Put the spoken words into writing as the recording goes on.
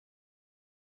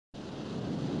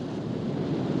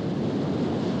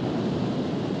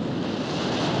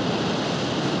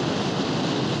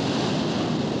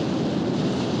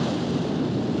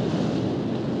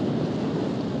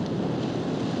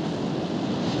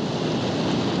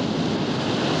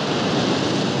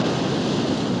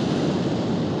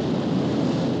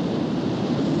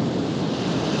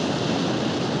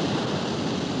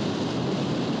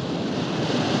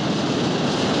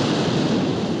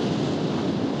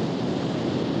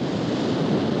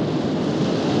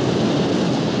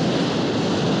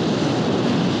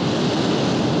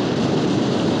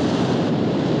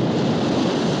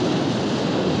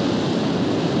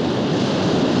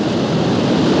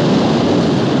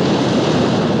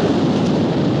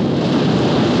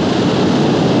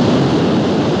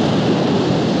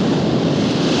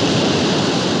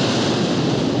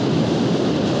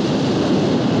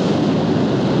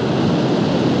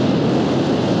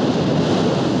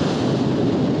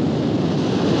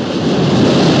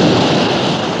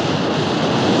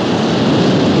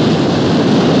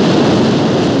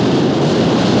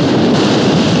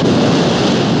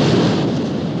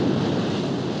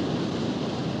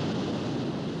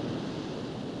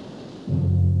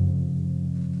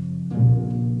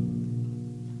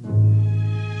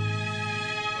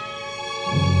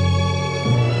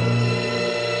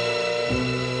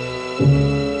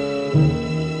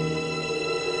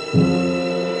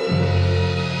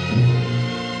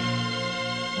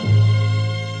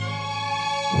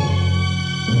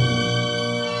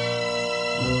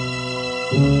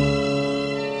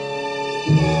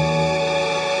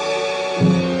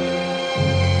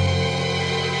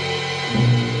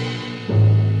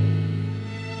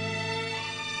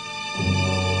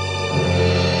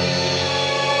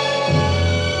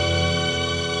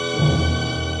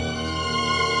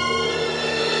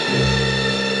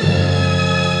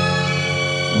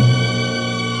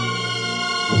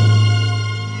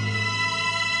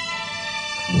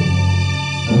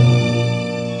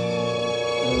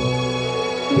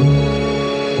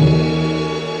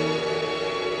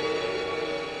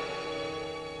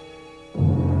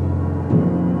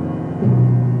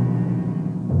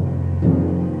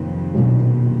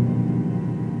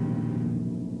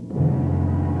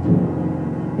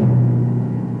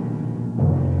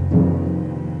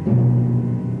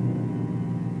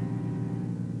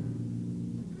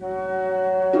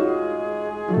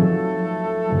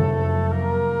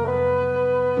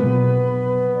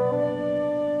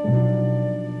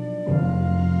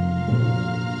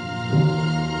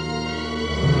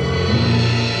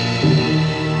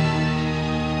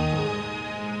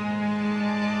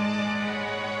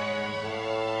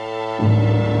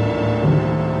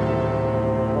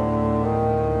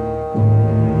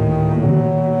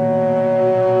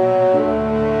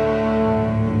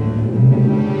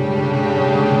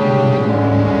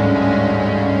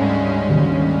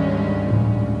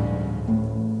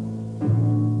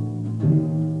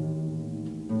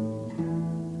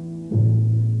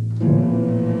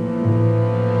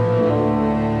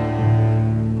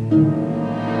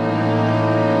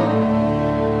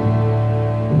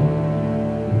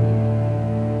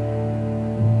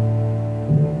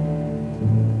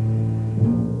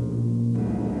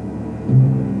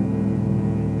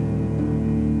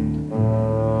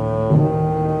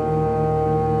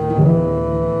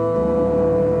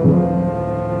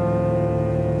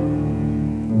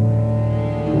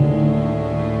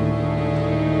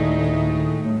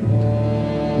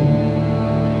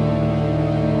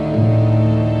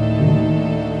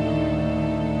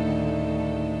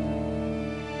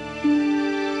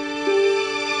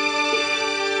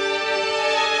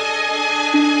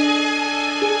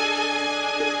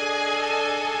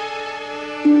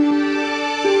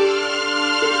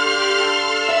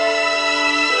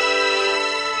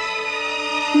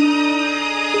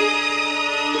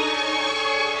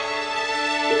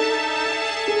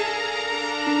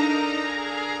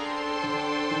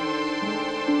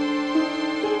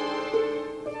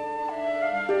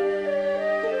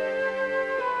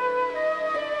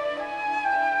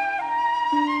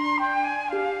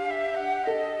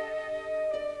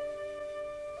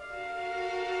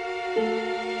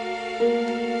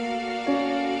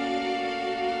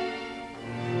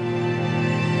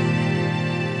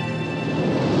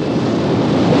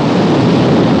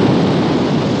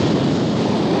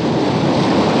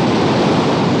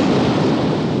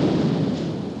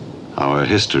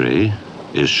history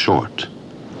is short.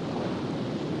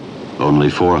 Only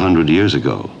 400 years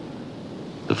ago,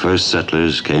 the first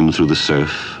settlers came through the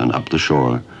surf and up the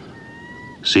shore,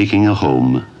 seeking a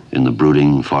home in the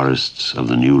brooding forests of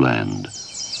the new land.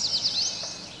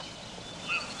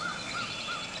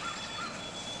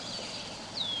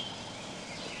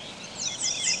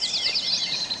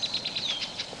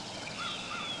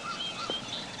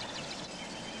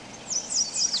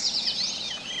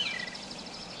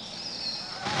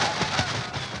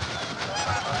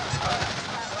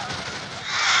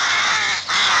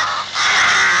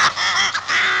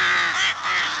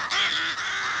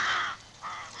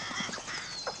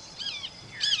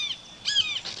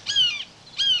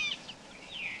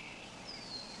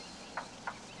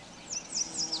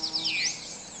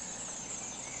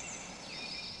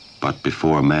 But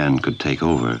before man could take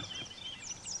over,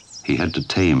 he had to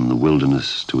tame the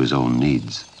wilderness to his own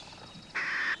needs.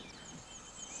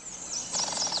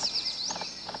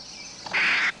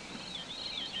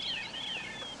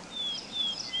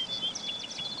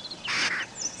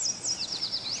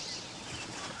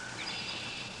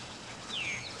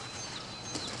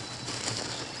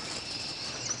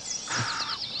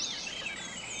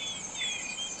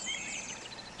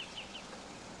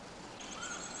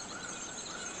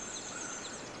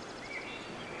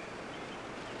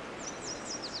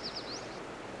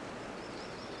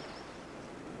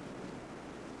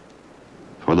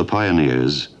 For the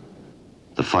pioneers,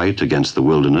 the fight against the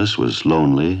wilderness was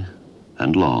lonely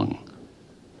and long.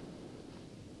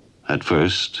 At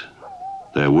first,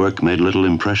 their work made little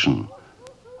impression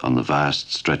on the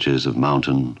vast stretches of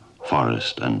mountain,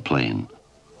 forest, and plain.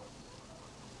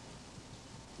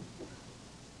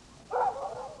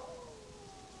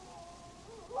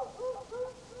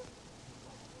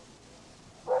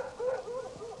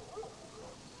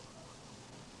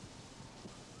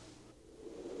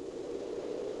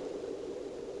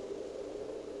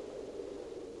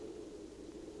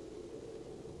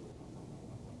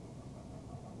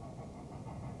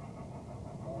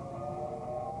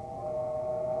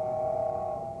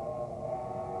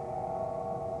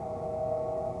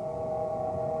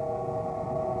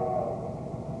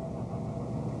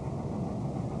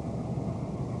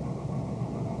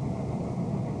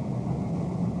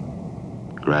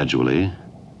 Gradually,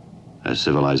 as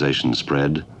civilization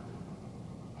spread,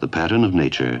 the pattern of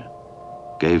nature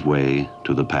gave way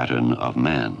to the pattern of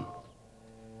man.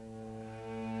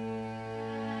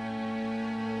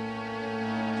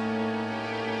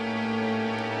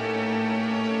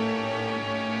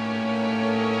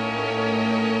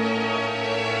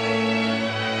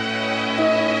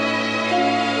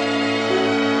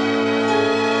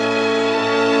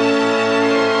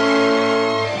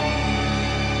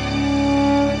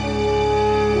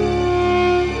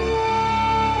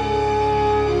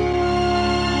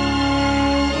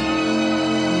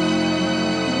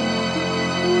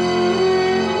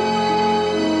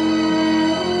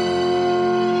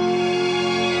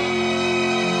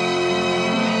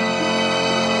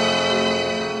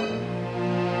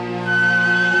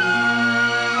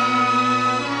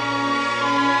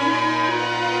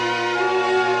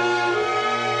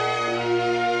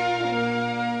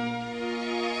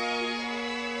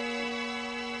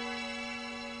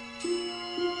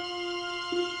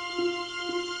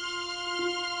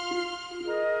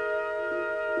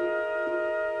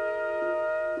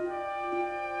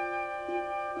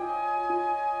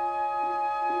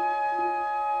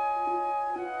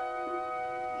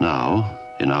 Now,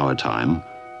 in our time,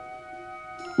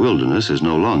 wilderness is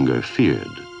no longer feared.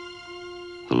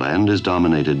 The land is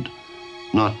dominated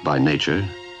not by nature,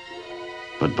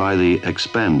 but by the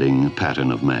expanding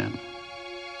pattern of man.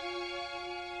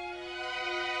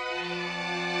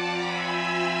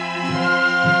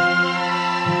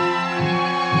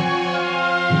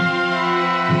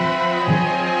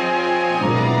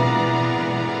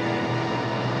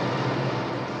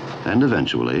 And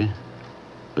eventually,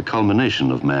 the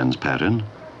culmination of man's pattern,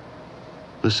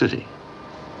 the city.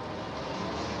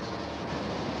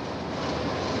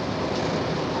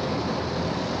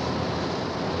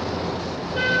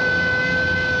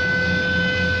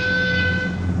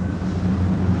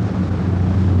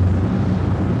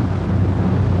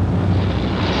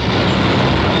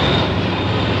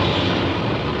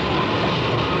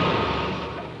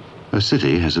 A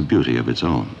city has a beauty of its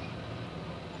own.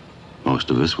 Most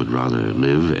of us would rather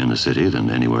live in a city than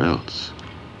anywhere else.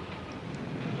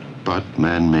 But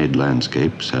man-made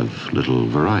landscapes have little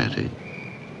variety.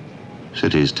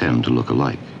 Cities tend to look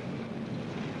alike.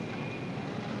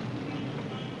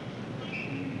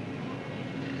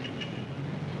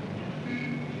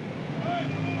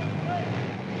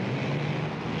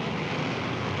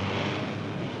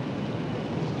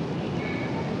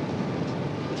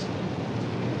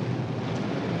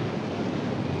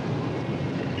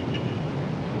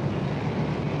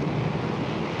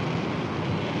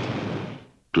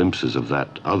 glimpses of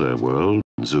that other world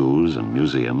in zoos and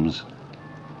museums,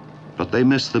 but they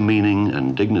miss the meaning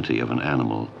and dignity of an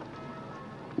animal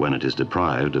when it is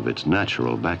deprived of its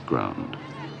natural background.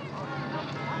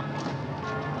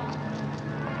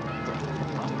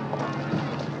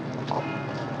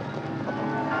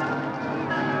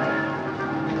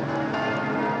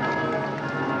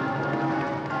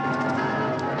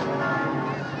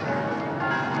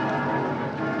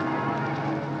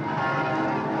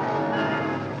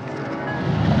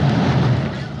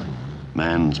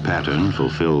 Man's pattern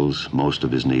fulfills most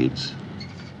of his needs,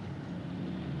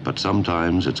 but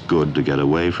sometimes it's good to get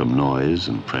away from noise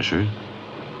and pressure,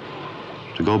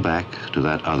 to go back to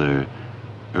that other,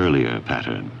 earlier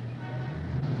pattern.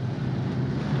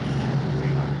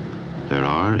 There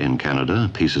are, in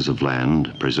Canada, pieces of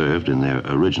land preserved in their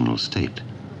original state,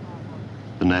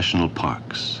 the national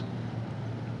parks.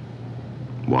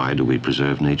 Why do we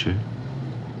preserve nature?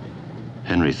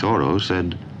 Henry Thoreau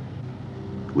said,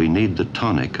 "We need the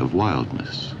tonic of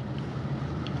wildness.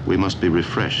 We must be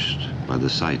refreshed by the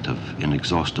sight of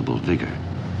inexhaustible vigor."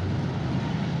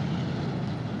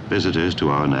 Visitors to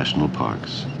our national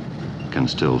parks can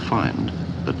still find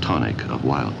the tonic of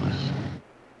wildness.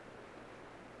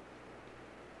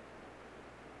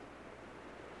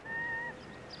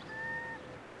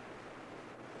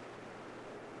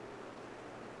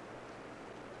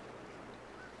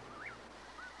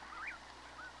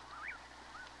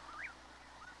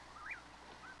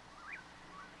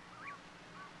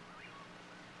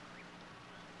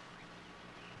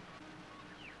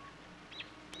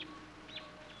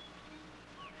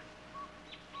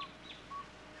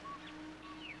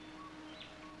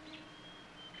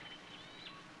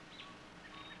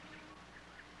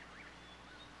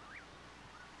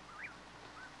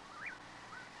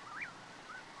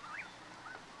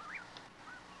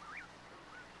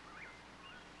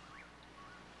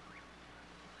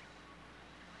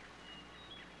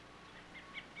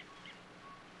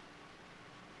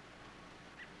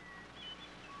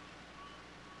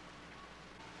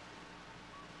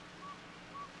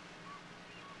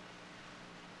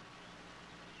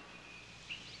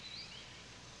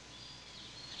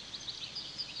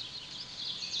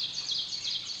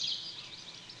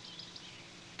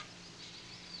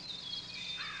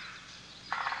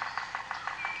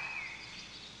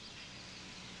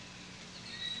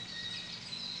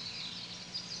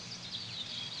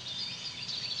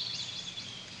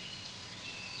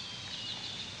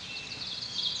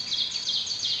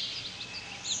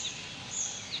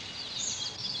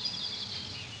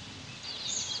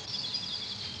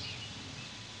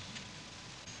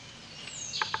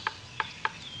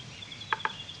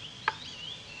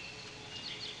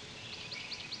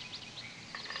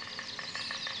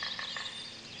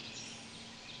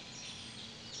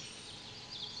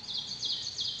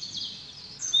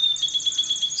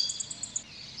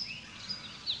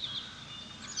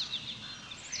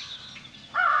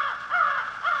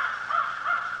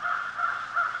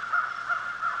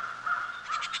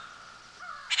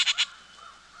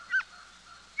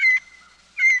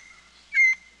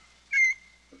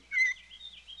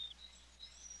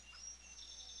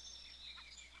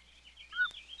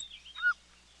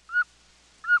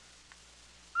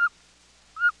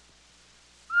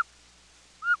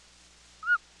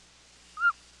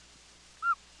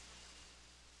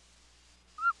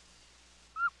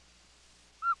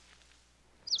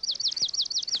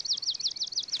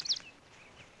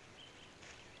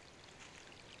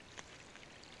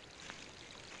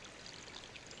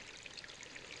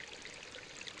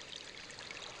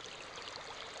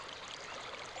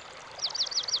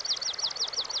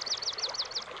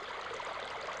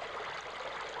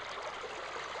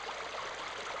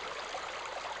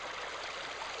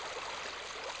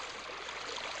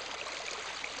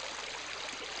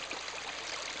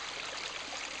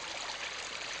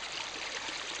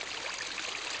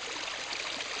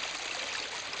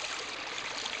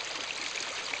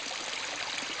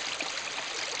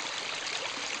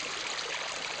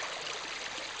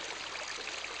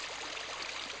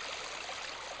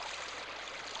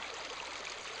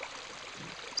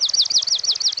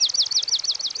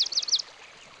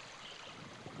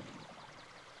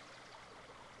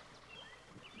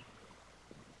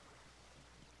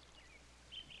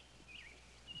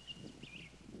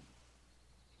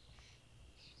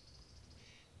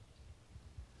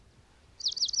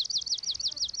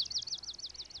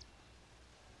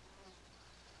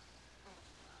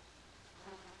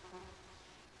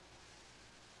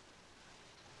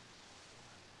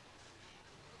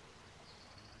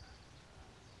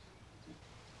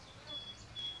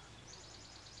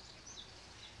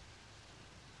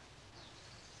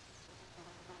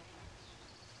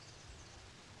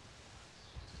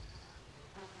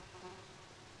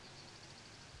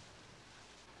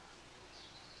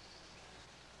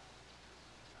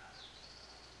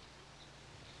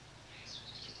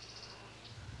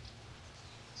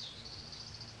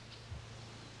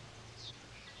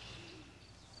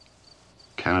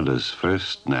 Canada's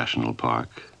first national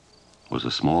park was a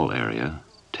small area,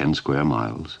 10 square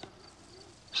miles,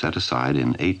 set aside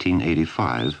in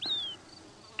 1885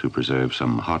 to preserve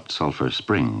some hot sulfur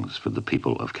springs for the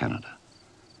people of Canada.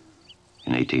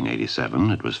 In 1887,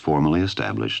 it was formally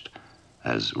established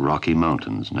as Rocky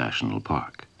Mountains National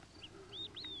Park.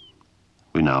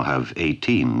 We now have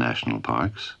 18 national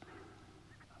parks,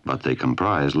 but they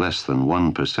comprise less than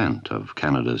 1% of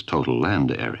Canada's total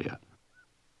land area.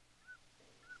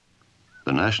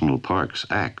 The National Parks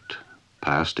Act,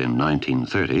 passed in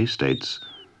 1930, states,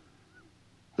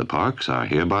 "The parks are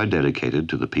hereby dedicated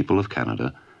to the people of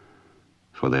Canada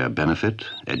for their benefit,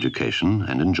 education,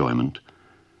 and enjoyment,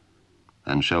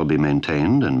 and shall be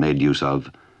maintained and made use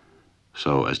of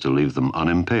so as to leave them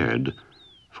unimpaired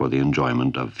for the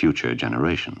enjoyment of future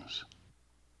generations."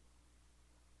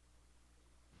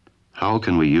 How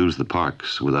can we use the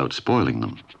parks without spoiling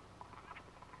them?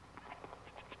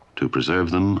 To preserve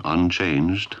them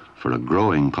unchanged for a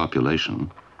growing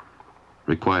population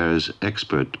requires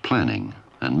expert planning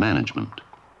and management.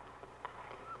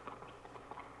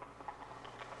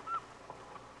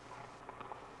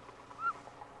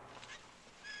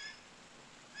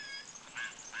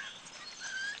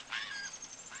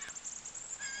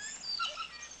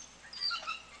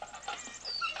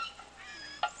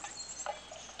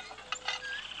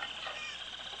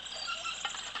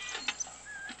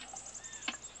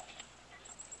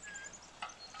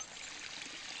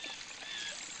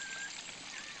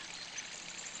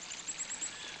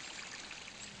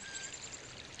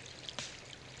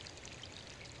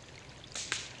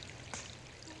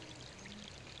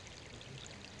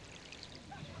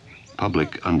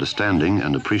 Public understanding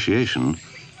and appreciation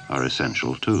are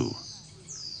essential too.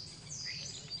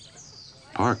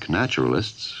 Park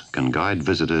naturalists can guide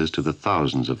visitors to the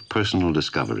thousands of personal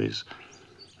discoveries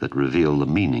that reveal the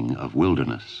meaning of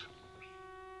wilderness.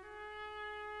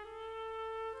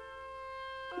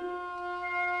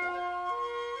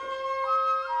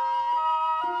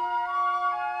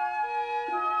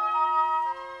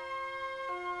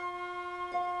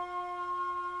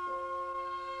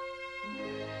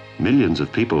 Millions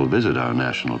of people visit our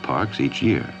national parks each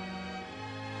year.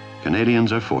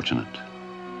 Canadians are fortunate.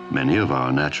 Many of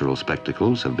our natural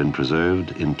spectacles have been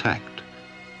preserved intact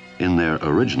in their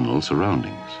original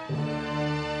surroundings.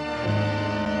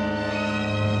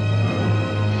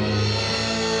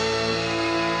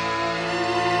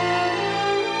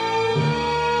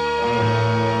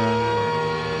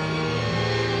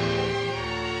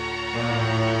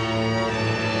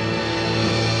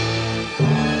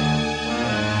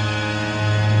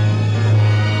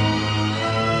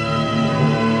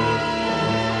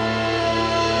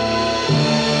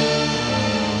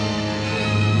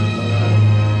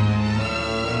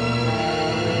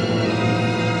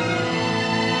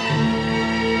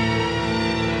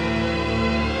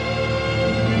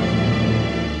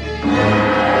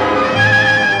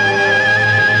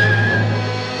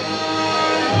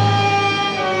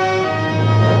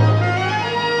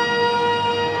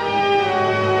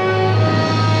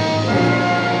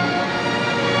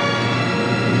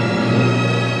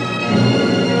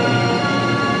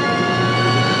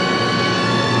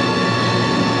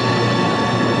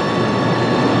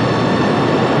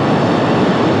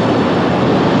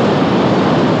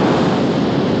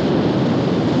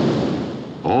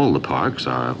 All the parks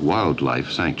are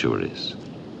wildlife sanctuaries.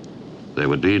 There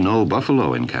would be no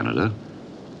buffalo in Canada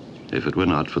if it were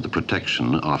not for the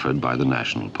protection offered by the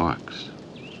national parks.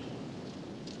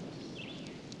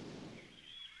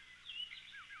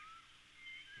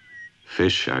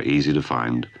 Fish are easy to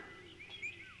find,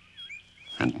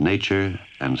 and nature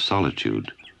and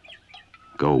solitude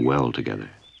go well together.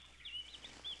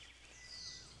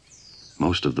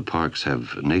 Most of the parks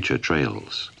have nature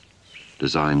trails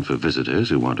designed for visitors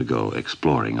who want to go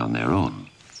exploring on their own.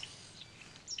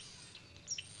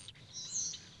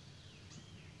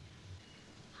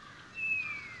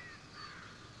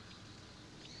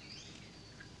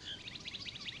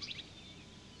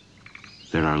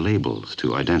 There are labels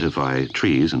to identify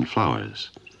trees and flowers,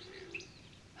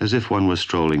 as if one was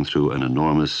strolling through an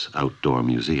enormous outdoor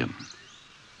museum.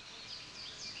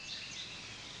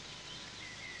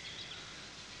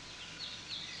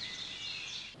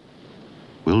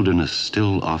 Wilderness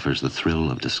still offers the thrill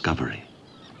of discovery,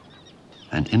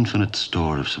 an infinite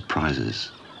store of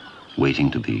surprises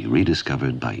waiting to be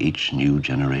rediscovered by each new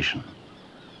generation.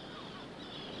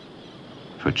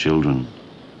 For children,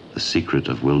 the secret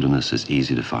of wilderness is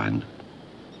easy to find.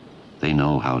 They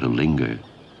know how to linger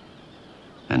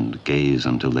and gaze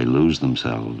until they lose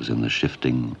themselves in the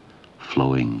shifting,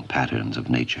 flowing patterns of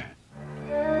nature.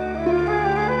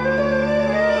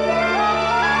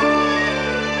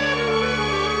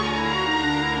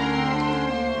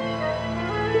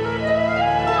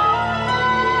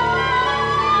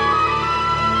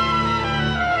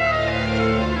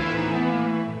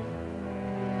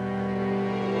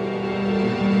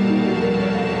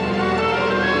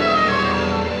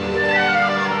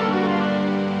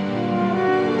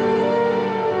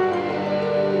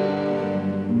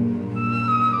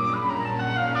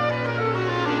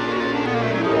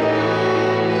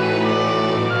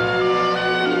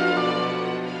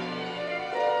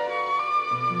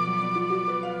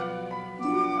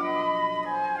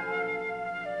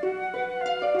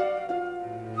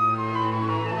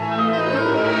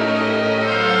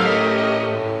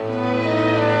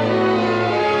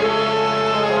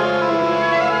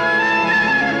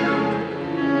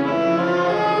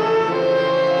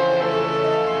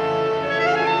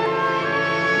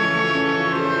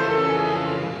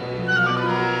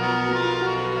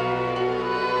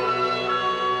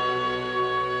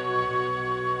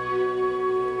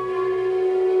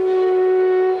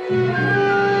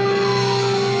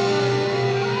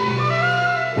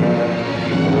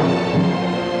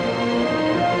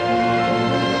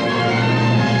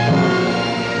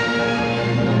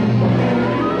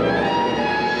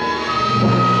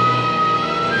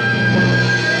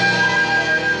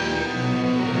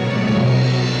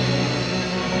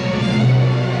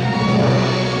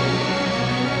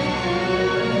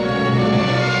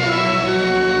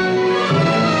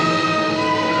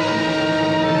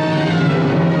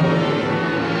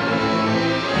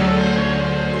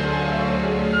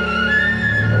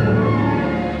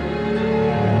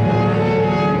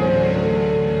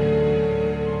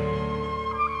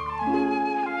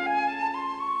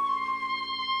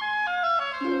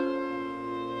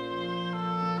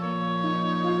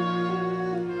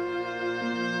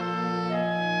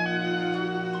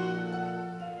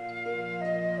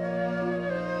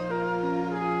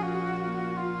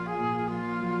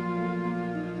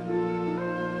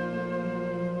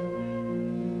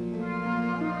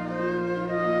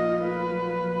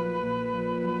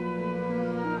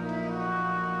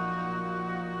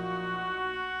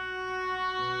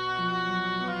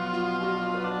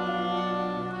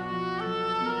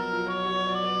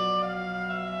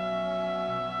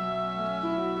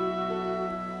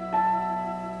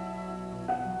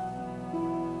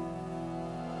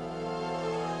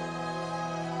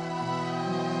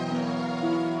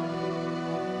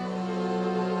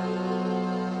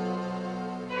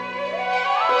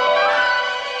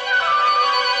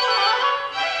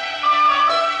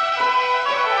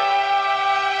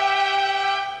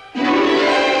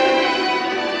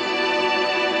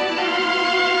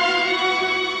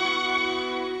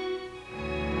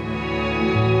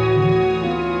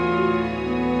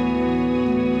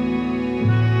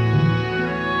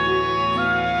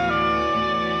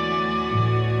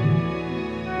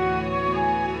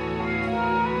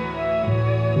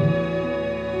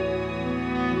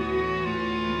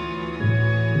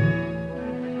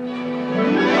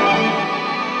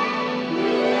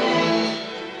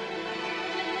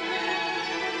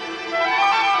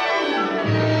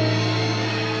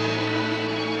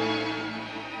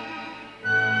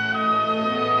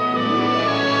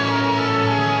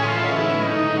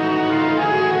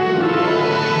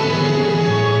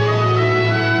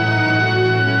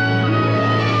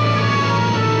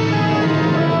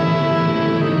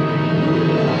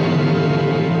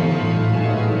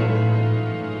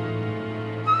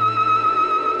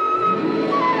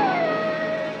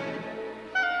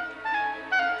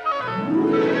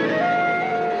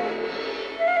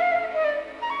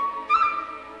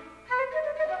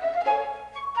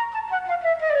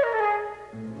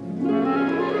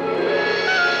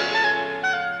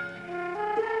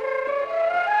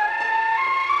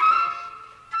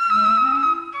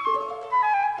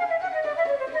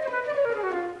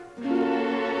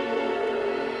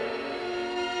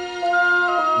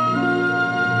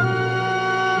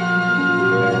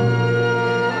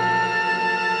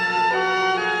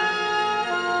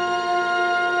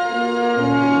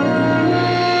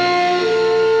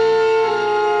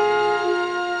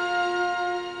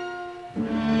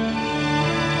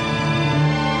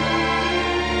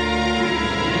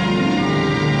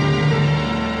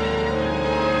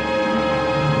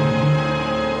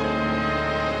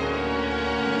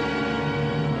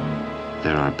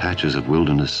 patches of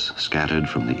wilderness scattered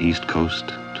from the East Coast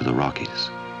to the Rockies,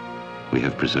 we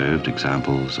have preserved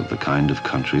examples of the kind of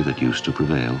country that used to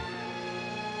prevail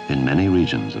in many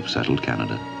regions of settled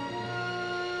Canada.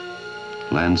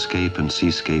 Landscape and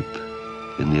seascape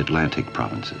in the Atlantic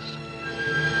provinces.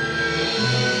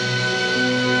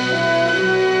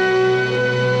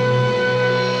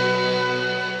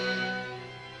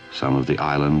 Some of the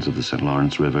islands of the St.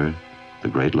 Lawrence River, the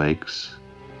Great Lakes,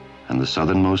 and the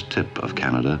southernmost tip of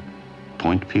Canada,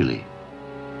 Point Pelee.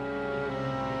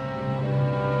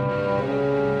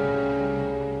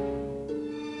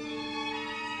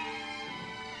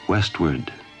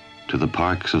 Westward to the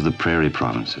parks of the prairie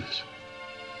provinces.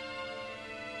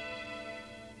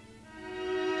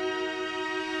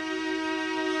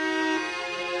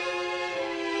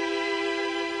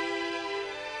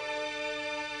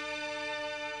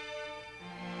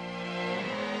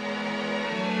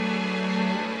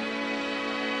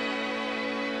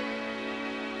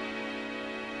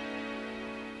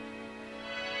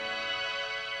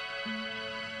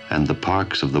 And the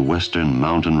parks of the western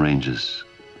mountain ranges,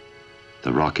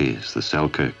 the Rockies, the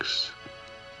Selkirks,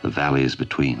 the valleys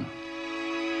between.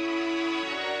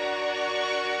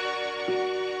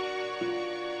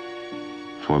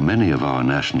 For many of our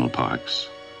national parks,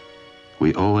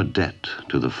 we owe a debt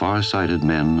to the far-sighted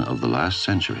men of the last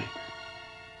century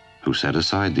who set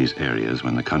aside these areas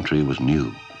when the country was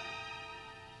new.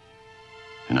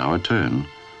 In our turn,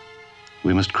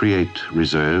 we must create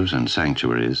reserves and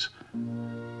sanctuaries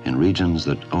in regions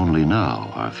that only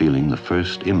now are feeling the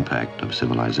first impact of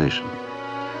civilization.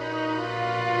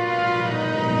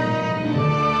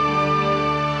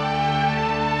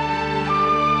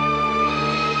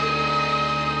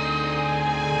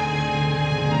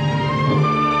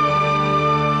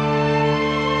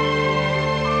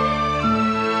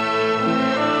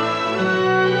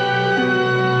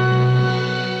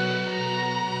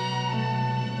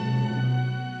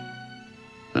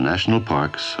 National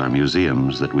parks are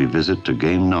museums that we visit to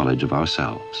gain knowledge of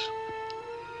ourselves,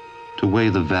 to weigh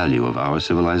the value of our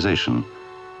civilization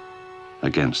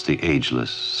against the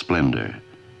ageless splendor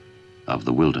of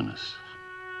the wilderness.